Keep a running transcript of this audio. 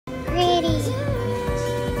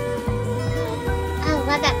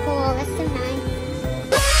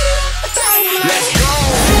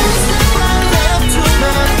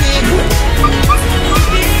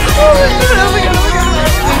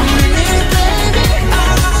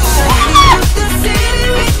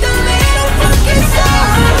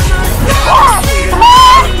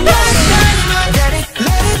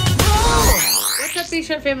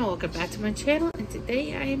welcome back to my channel, and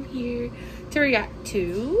today I am here to react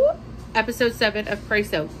to episode 7 of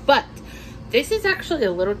Preso. But this is actually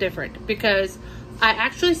a little different because I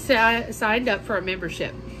actually signed up for a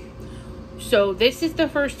membership. So this is the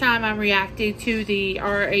first time I'm reacting to the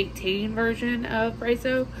R18 version of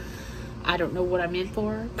Preso. I don't know what I'm in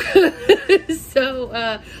for.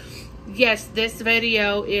 So yes, this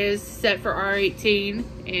video is set for R18,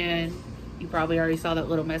 and you probably already saw that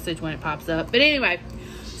little message when it pops up. But anyway,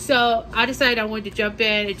 so I decided I wanted to jump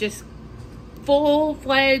in and just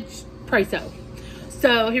full-fledged Preso.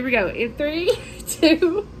 So here we go. In 3,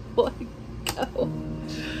 2, 1, go.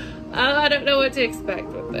 I don't know what to expect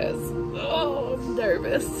with this. Oh, I'm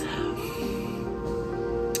nervous.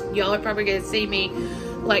 Y'all are probably gonna see me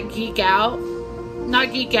like geek out.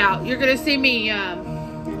 Not geek out. You're gonna see me,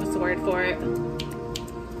 what's the word for it?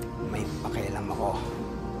 May pakialam ako.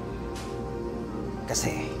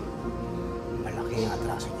 Kasi malaki ang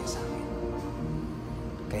atraso niya sa akin.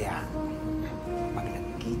 Kaya pag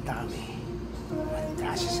nagkita kami,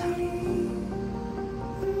 mandra siya sa akin.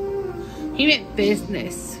 He meant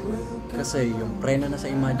business. Kasi yung prena na sa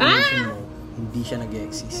imagination mo, hindi siya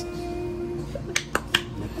nag-exist.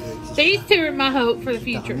 These two are my hope for the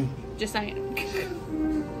future. Just saying.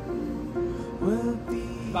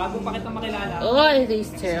 Bago pa kita makilala. Oh,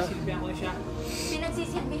 these two. Silbihan ko siya.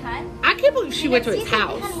 Pinagsisilbihan? I can't believe she went to his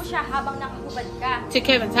house. Mo siya habang nakahubad ka. To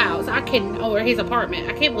Kevin's house. Or his apartment.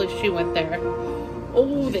 I can't believe she went there.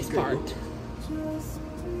 Oh, this part.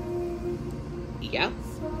 Yeah.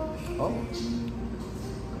 Oh.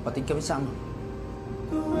 Kapatid kami sama.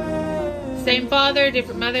 Same father,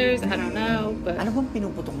 different mothers. I don't know, but Ano bang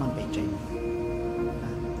pinuputok ng pechay mo?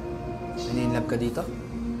 Naninlove ka dito?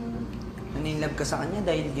 Naninlove ka sa kanya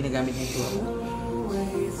dahil ginagamit niya yung tura mo?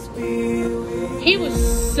 he was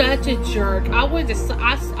such a jerk. I wanted to,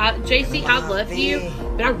 JC, I love you,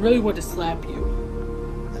 but I really wanted to slap you.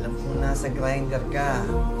 Alam ko nasa grinder ka.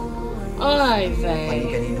 Ay,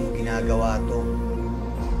 Kanino mo ginagawa to?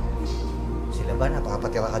 Sila ba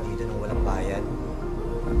napapatira ka dito nang walang bayad?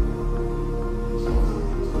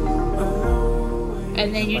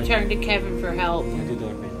 And then you turned to Kevin for help.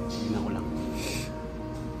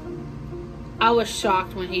 I was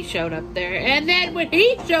shocked when he showed up there. And then when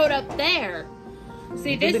he showed up there,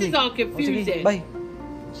 see, this is all confusing. Bye.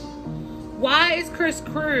 Why is Cris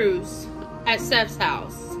Cruz at Seb's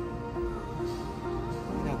house?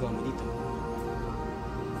 Ginagawa mo dito?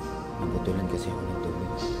 Nabutulan kasi ako ng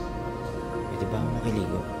tubig. Pwede ba ako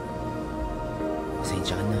makiligo?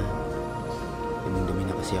 Pasensya ka na. Dumindumi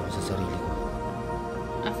na kasi ako sa sarili ko.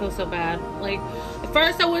 I feel so bad. Like, at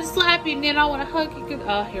first I would slap you, and then I want to hug you.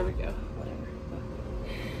 Oh, here we go. Whatever.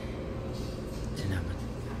 Salamat.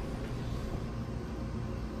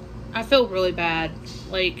 I feel really bad.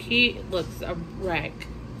 Like, he looks a wreck.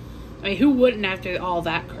 I mean, who wouldn't after all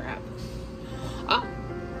that crap?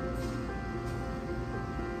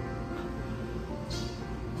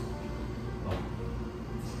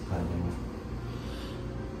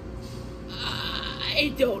 I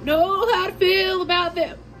don't know how to feel about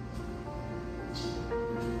them.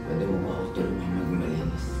 Pwede mo ba ako tulungan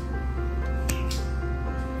magmalinis?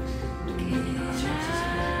 Dumili na kasi ako sa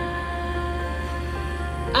sarili.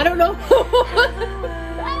 I don't know.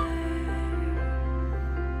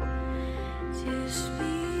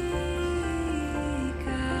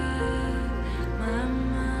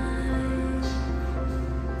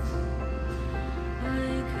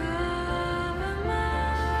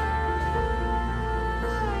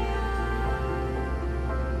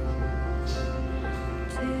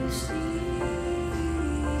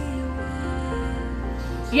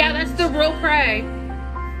 Yeah, that's the real prey.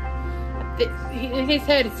 In his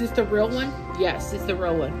head, is this the real one? Yes, it's the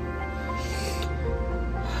real one.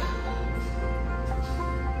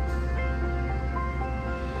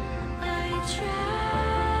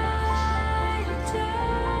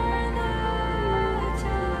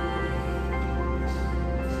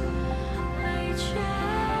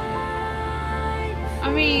 I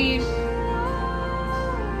mean,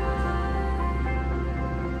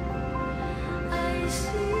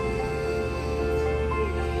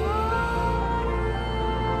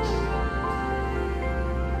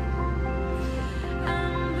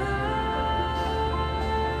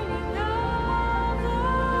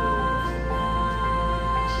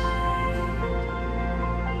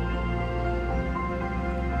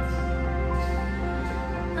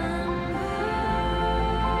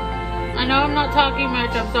 I know I'm not talking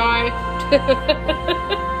much, I'm sorry.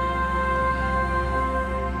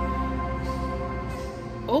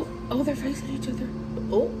 Oh, they're facing each other.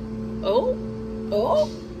 Oh.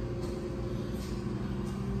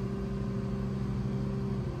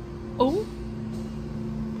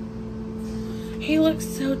 looks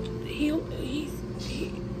so he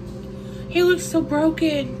looks so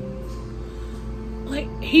broken. Like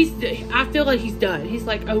I feel like he's done. He's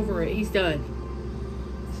like over it. He's done.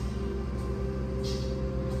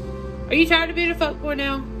 Are you tired of being a fuckboy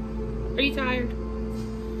now? Are you tired?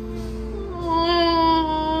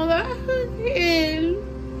 Oh, that's it.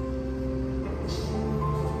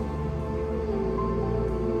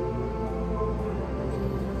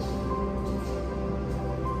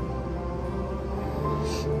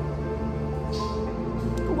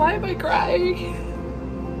 Why am I crying?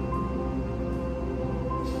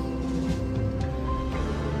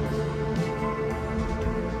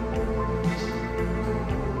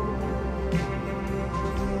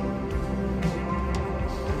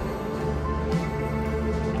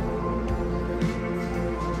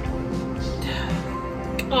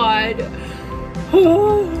 God.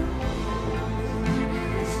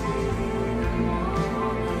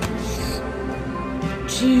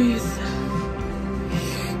 Jeez.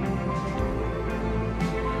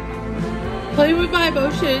 Play with my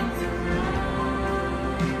emotions.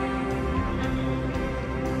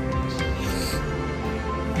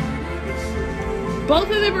 Both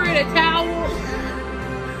of them are in a towel.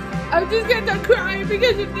 I'm just getting done crying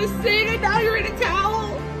because of this scene, and now you're in a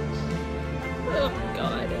towel. Oh,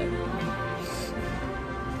 God.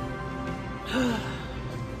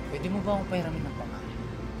 Pwede mo ba akong pahiramin ng pangalan?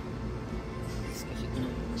 Kasi ito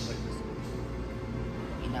yung balbas.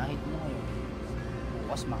 Inahit mo ngayon.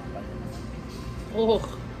 Bukas makapal na naman. Oh.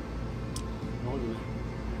 Oo naman.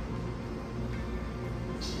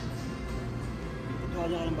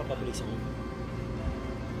 Wala ka lang papabalik sa kanya.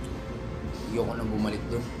 Ayoko nang bumalik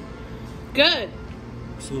doon. Good.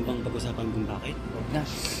 Gusto mo bang pag-usapan kung bakit? Huwag na.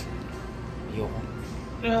 Ayoko.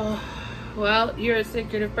 Oh, well, you're a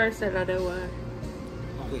secretive person. I know why.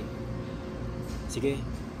 Okay. Sige.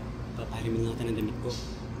 Papahalimin natin ang damit ko.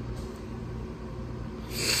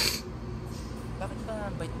 Bakit ba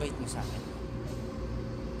bait-bait mo sa akin?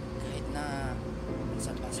 Kahit na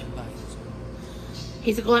minsan-pasan ba yun.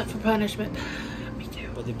 He's a glut for punishment. Me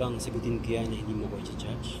too. Pwede bang sagutin ko yan na hindi mo ko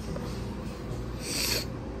i-judge?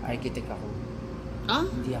 Architect ako. Huh?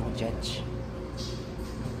 Hindi ako judge.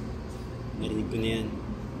 Narinig ko na yan.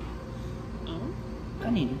 Oh?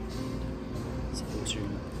 Kanino? Sa closer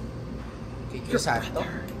mo. Kay Crisanto?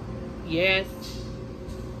 Yes.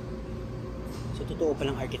 So, totoo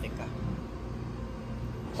palang architect ka?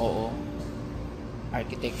 Oo.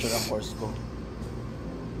 Architecture ang course ko.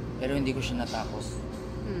 Pero hindi ko siya natapos.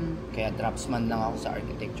 Kaya draftsman lang ako sa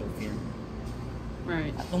architecture firm.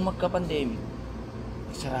 Right. At nung magka-pandemic,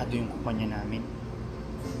 sarado yung kumpanya namin.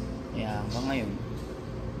 Kaya hanggang ngayon,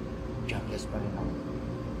 jobless pa rin ako.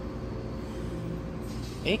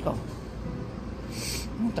 Eh, ikaw?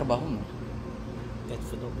 Anong trabaho mo? Pet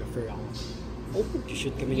photographer ako. Oh,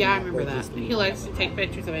 shoot kami Yeah, I ng remember that. portraits ng He mga likes to kabataan. take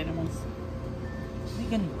pictures of animals. May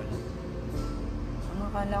ganun pala. Ang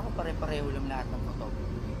akala ko pare-pareho lang lahat ng photography.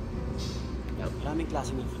 Maraming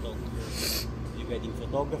klase ng photographer. May wedding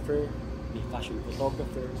photographer, may fashion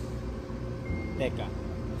photographer. Teka.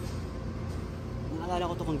 Naalala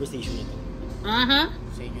ko to conversation na to. Uh-huh.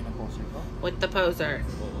 Sa inyo na poster ko? With the poser.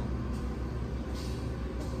 Oo.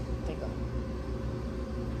 Teka.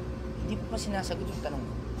 Hindi pa sinasagot yung tanong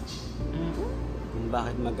ko. Mhm. Kung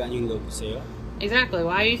bakit magaan yung loob ko sa'yo, Exactly.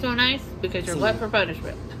 Why are you so nice? Because you're glut for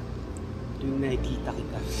punishment. yung nakikita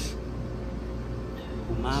kita,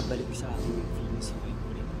 bumabalik sa akin yung feelings ko kay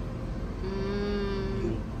Pre.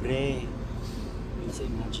 Yung Pre, yung sa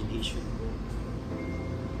imagination ko.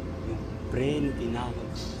 Yung Pre na tinawag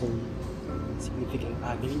kong significant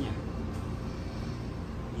other niya.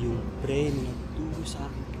 Yung Pre na nagturo sa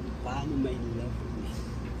akin kung paano may love me.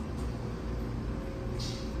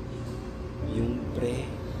 Yung Pre,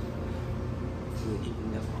 yung in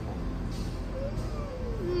love ako.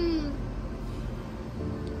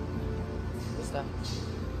 Basta,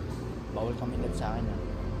 bawal kami love sa akin ha.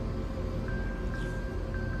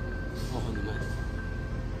 Oo naman.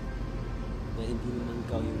 Dahil hindi naman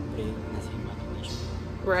ikaw yung Pre na sa imagination ko.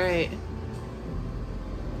 Right.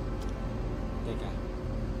 Teka,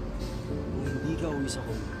 kung hindi ka uwi sa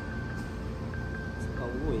home, saan ka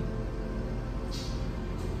uuwi?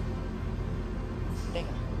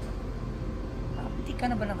 Teka, nakapitik ka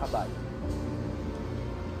na ba ng kabayo?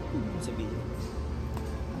 Hindi mo sabihin.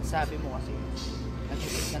 Ang sabi mo kasi,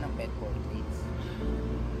 nag-shoot ka ng pet portraits.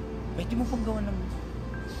 Pwede mo pang gawa ng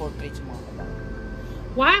portraits sa mga kabayo.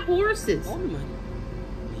 Why horses? Oo naman.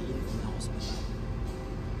 Nahihilig na ako sa babae.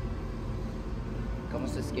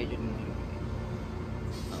 Kamusta schedule mo ngayon?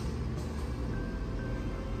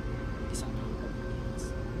 Isang nakapag-dance.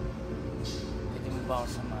 Pwede mo ba ako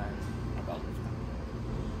samahan about it?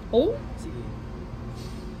 Oh? Sige.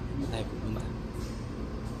 Hindi tayo pupunta.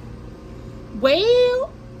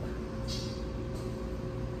 Well...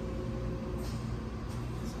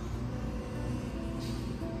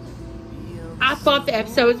 I thought the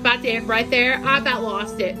episode was about to end right there. I about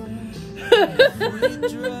lost it.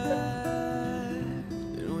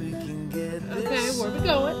 Okay, where are we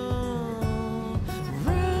going?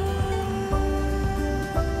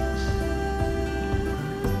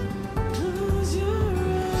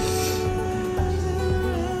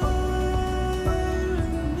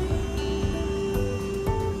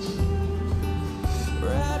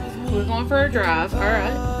 We're going for a drive. All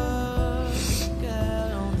right.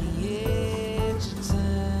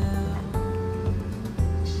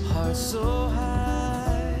 So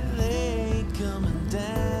high, they coming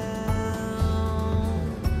down.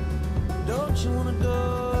 Don't you wanna go?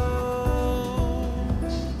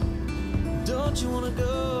 Don't you wanna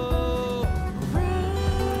go?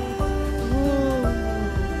 Ooh.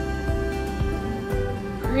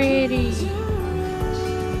 Pretty.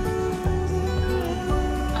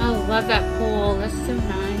 I love that pool. That's so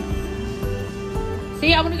nice.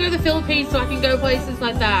 See, I want to go to the Philippines so I can go places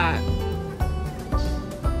like that.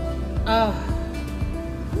 Oh.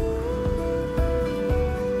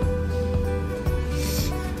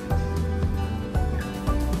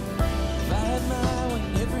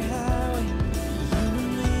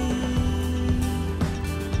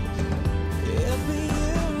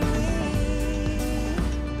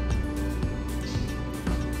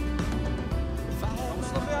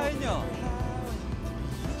 Kamusta biyahe nyo?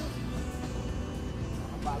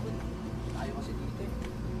 Nakapagod. Tayo kasi dito eh.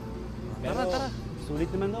 Tara, tara.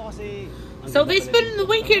 Sulit naman daw kasi... So they spend the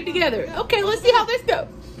weekend together. Okay, let's see how this goes.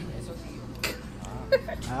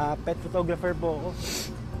 Pet photographer po ako.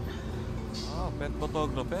 Pet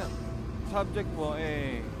photographer. Subject po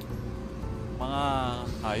mga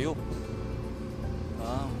hayop.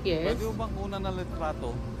 Yes. Pwede mo bang una na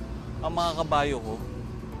litrato ang mga kabayo ko?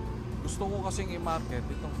 Gusto ko kasing i-market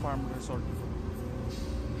itong farm resort ko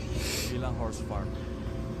bilang horse farm.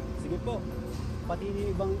 Sige po. Pati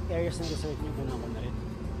yung ibang areas ng resort nyo, kunan ko na rin.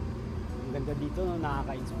 Ang ganda dito, no,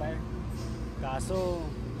 nakaka-inspire. Kaso,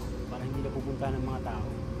 parang hindi na pupunta ng mga tao.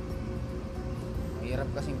 Mahirap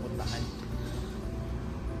kasing puntahan.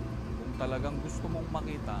 Kung talagang gusto mong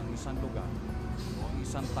makita ang isang lugar o ang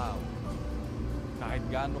isang tao, kahit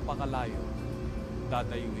gaano pa kalayo,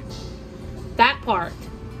 dadayuin mo. That part.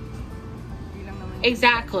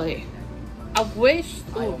 Exactly. I wish.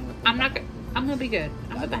 Ooh, I'm gonna be good.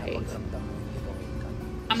 I'm gonna behave.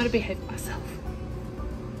 I'm gonna behave myself.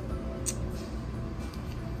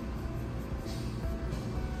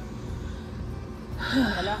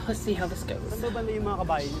 Let's see how this goes. Saan ba banda yung mga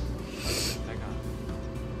kabayo nyo? Teka,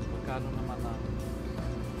 magkano naman ang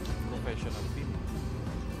professional fee mo?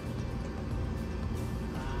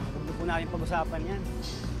 Huwag na po natin pag-usapan yan.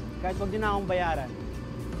 Kahit huwag din na akong bayaran.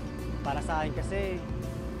 Para sa akin kasi,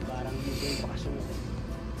 parang dito yung bakasyon ko.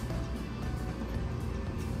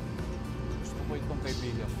 Gusto ko itong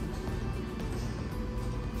kaibigan mo.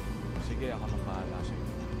 Sige, ako nang bahala sa'yo.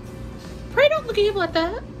 Pray don't look at you like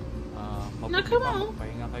that. Mabuti come pa, on.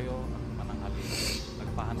 magpahinga kayo at mananghali.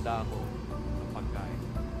 Nagpahanda ako ng pagkain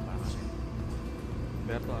para sa'yo.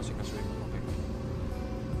 Berto, asikasuhin mo itong kaibigan.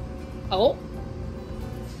 Oh,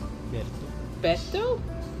 Berto. Berto?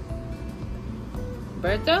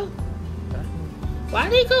 Berto? Why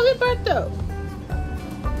did he call him Berto?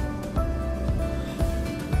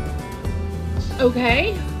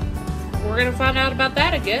 Okay. We're gonna find out about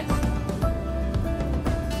that, I guess.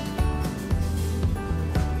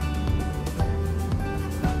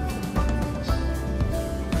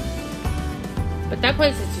 But that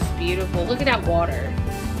place is just beautiful. Look at that water.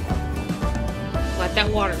 Like,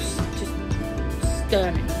 that water's just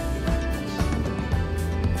stunning.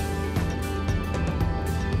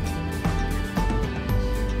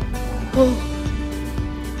 Oh.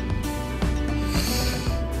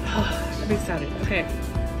 I'm excited. Okay.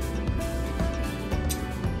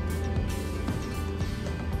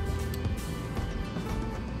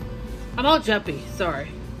 I'm all jumpy.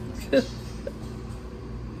 Sorry.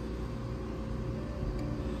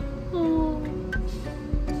 Oh.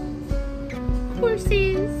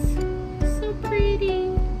 Horses. So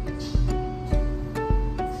pretty.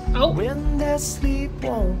 Oh. When that sleep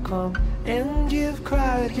won't come and you've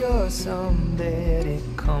cried your sum, let it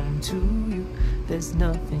come to you. There's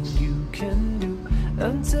nothing you can do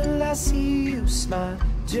until I see you smile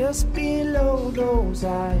just below those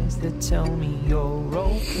eyes that tell me you're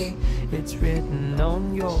okay. It's written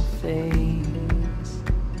on your face.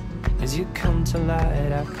 As you come to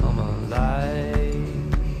light, I come alive.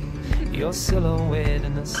 your silhouette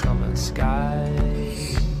in the summer sky.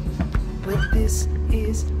 But this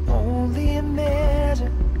is only a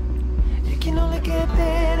measure. You can only get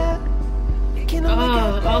better. You can only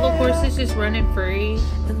get better. All the horses just running free.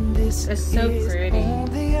 And this That's so is pretty.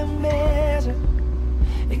 only a measure.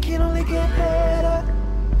 It can only get better.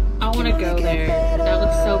 I want to go there. That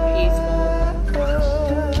looks so peaceful.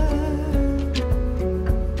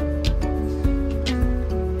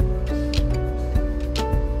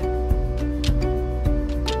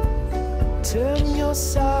 Turn your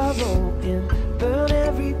sorrow in, burn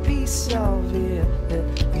every piece of it.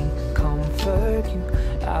 Let me comfort you,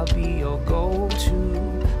 I'll be your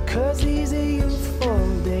go-to. Cause these are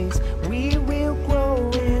youthful days, we will grow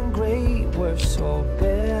in great, worse or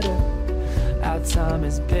better. Our time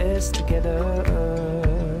is best together.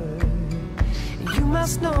 You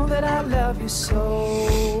must know that I love you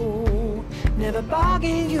so. Never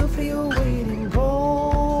bargain you for your weight in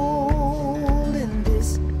gold. And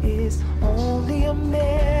this is only a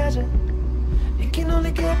measure. It can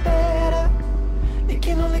only get better. It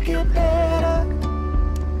can only get better.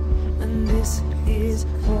 And this is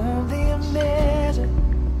only a measure.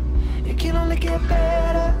 It can only get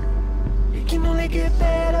better. It can only get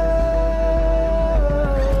better.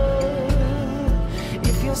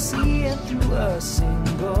 If you're seeing through a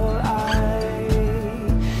single eye,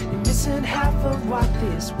 you're missing half of what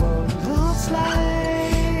this world looks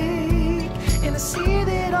like. In a sea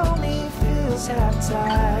that only feels half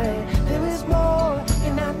tide, there is more,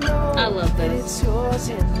 and I know I love that this. it's yours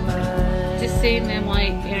and mine. Just seeing them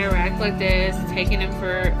like interact like this, taking them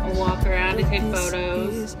for a walk around to take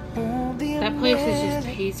photos. That place is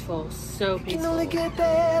just peaceful, so It can only peaceful. get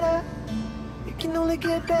better. It can only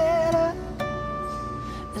get better.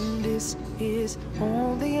 And this is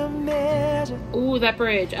only a measure. Ooh, that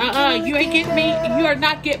bridge. You ain't getting me. You are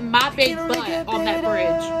not getting my big butt on that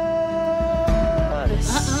bridge.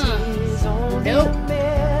 Nope.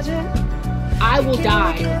 I will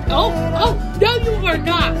die. Oh, no, you are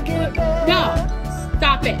not. No,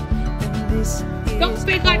 stop it. Don't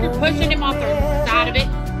speak like you're pushing him off the side of it.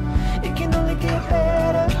 It can only get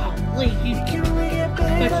better. Golly, you It can only get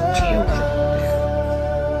such better. children.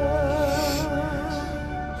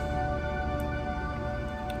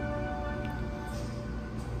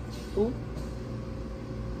 Ooh.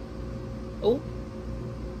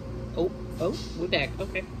 Oh, we're back.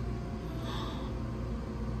 Okay.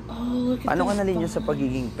 Oh, look at Paano ka this nalinyo sa farm.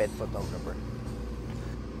 pagiging pet photographer?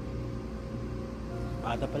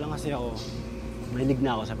 Bata pa lang kasi ako, mahilig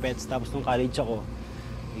na ako sa pets. Tapos nung college ako,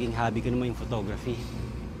 naging hobby ko naman yung photography.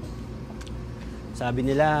 Sabi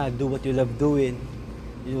nila, do what you love doing,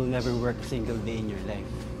 you'll never work a single day in your life.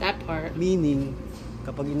 That part. Meaning,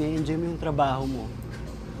 kapag ina-enjoy mo yung trabaho mo,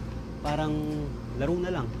 parang laro na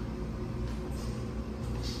lang.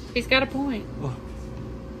 He's got a point. Oh,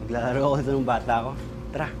 maglalaro ako ito ng bata ko.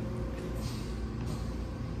 Tara.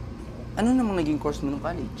 Ano namang naging course mo nung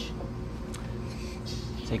college?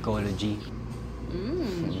 Psychology.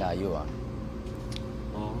 Ang layo ah.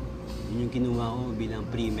 Oo. Yun yung kinuha ko bilang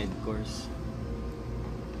pre-med course.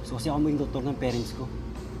 So kasi ako maging doktor ng parents ko.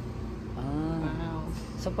 Wow.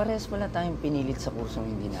 So parehas pala tayong pinilit sa kursong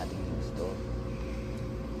hindi natin gusto.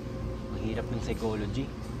 Ang hirap ng psychology.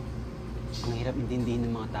 Ang hirap intindihin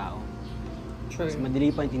ng mga tao. True. Mas madali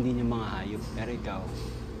pa intindihin yung mga hayop. Pero ikaw,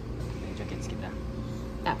 medyo gets kita.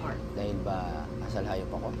 That part. Dahil ba asal hayop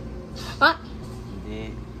ako? Ah!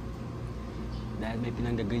 Hindi. Dahil may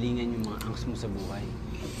pinanggagalingan yung mga angst mo sa buhay.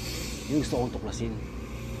 Yung gusto kong tuklasin.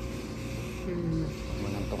 Huwag mo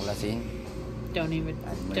nang tuklasin. Don't even.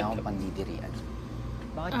 Alam mo na akong pandidirian.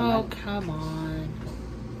 Bakit Oh, naman? come on.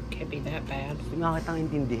 Can't be that bad. Gusto nga kitang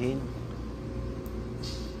intindihin.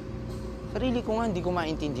 Sarili ko nga hindi ko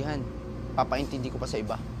maintindihan. Papaintindi ko pa sa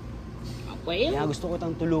iba. Kaya Well, gusto ko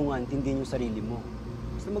kitang tulungan, intindihin yung sarili mo.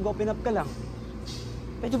 Basta mag-open up ka lang.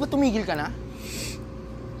 Pwede ba tumigil ka na?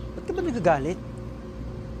 Ba't ka ba nagagalit?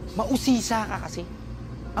 Mausisa ka kasi.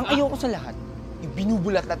 Ang ayoko sa lahat, yung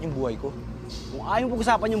binubulat-lat yung buhay ko. Kung ayaw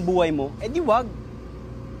pag-usapan yung buhay mo, edi wag.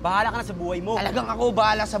 Bahala ka na sa buhay mo. Talagang ako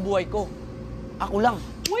bahala sa buhay ko. Ako lang.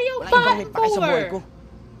 what are you Walang ibang may fighting pake sa buhay ko. for?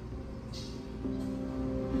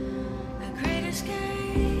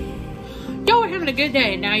 Y'all were having a good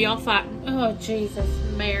day, now y'all fighting. Oh, Jesus,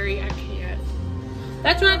 Mary, I can't.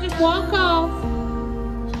 That's right, just walk off.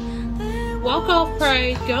 Walk off,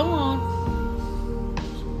 pray. Go on.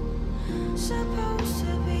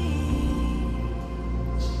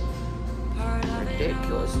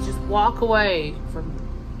 Ridiculous. Just walk away from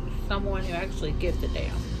someone who actually gives a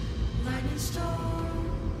damn.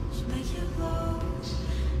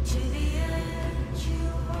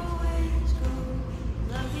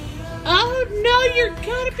 Oh no, you're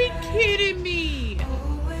gotta be kidding me.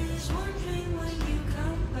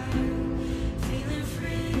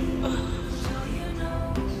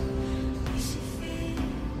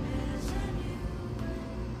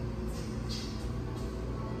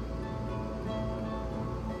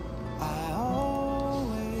 I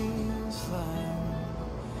always learn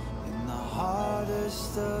in the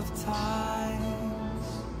hardest of times.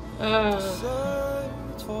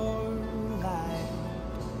 Search for light.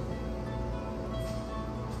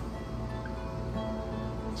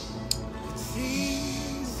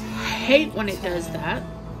 I hate when it does that.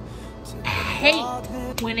 I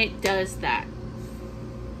hate when it does that.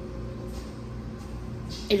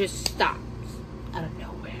 It just stops out of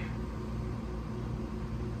nowhere.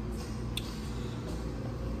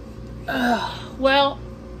 Well,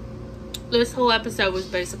 this whole episode was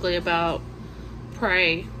basically about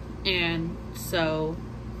Prey and So,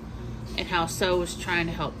 and how So was trying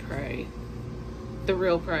to help Prey. The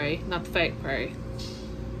real Prey, not the fake Prey.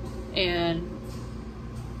 And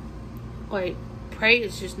like, Prey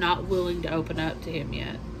is just not willing to open up to him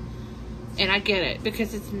yet. And I get it,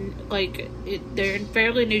 because it's like they're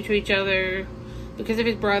fairly new to each other because of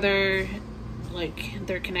his brother. Like,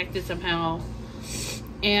 they're connected somehow,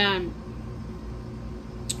 and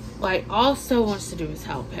like all So wants to do is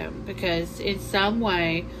help him, because in some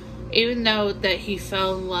way, even though that he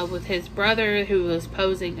fell in love with his brother who was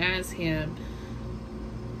posing as him,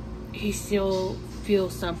 he still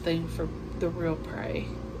feels something for the real Prey,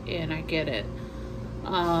 and I get it.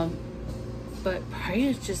 But Prey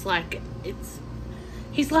is just like,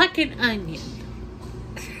 he's like an onion.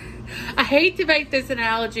 I hate to make this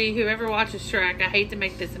analogy. Whoever watches Shrek, I hate to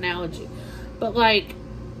make this analogy. But like,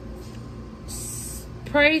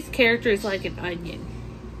 Prey's character is like an onion.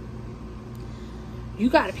 You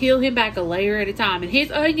gotta peel him back a layer at a time. And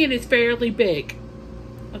his onion is fairly big.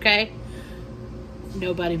 Okay?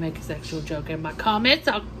 Nobody make a sexual joke in my comments.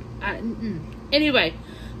 Anyway.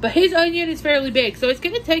 But his onion is fairly big, so it's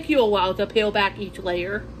going to take you a while to peel back each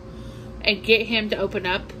layer and get him to open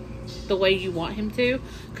up the way you want him to.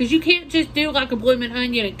 Because you can't just do like a blooming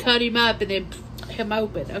onion and cut him up and then him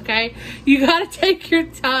open, okay? You got to take your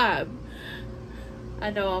time. I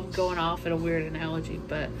know I'm going off in a weird analogy,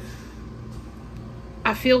 but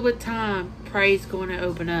I feel with time, Prey's going to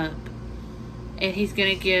open up. And he's going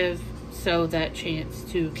to give So that chance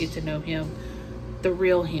to get to know him, the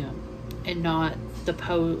real him, and not the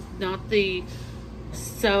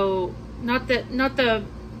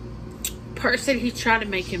person he's trying to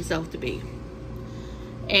make himself to be.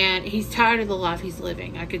 And he's tired of the life he's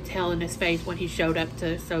living. I could tell in his face when he showed up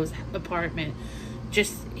to So's apartment.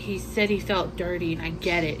 Just, he said he felt dirty, and I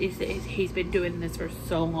get it. He's been doing this for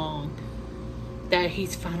so long that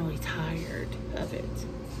he's finally tired of it.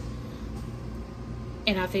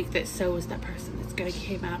 And I think that So is that person that's going to get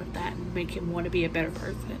him out of that and make him want to be a better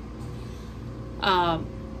person.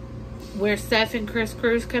 Where Seth and Cris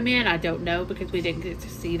come in, I don't know, because we didn't get to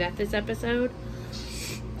see that this episode.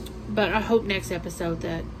 But I hope next episode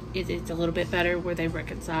that it's a little bit better, where they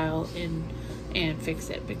reconcile and fix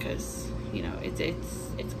it, because you know it's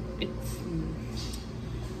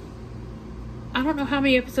I don't know how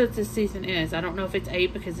many episodes this season is. I don't know if it's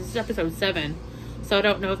 8, because this is episode 7, so I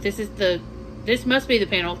don't know if this must be the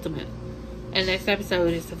penultimate. And next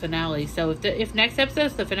episode is the finale. So if next episode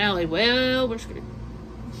is the finale, well, we're screwed.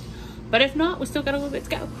 But if not, we still got a little bit to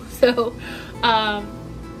go. So,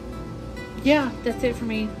 yeah, that's it for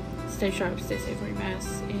me. Stay sharp, stay safe, wear your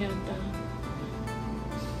mask, and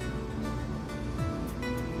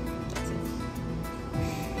that's it.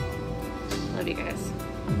 Love you guys.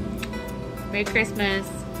 Merry Christmas.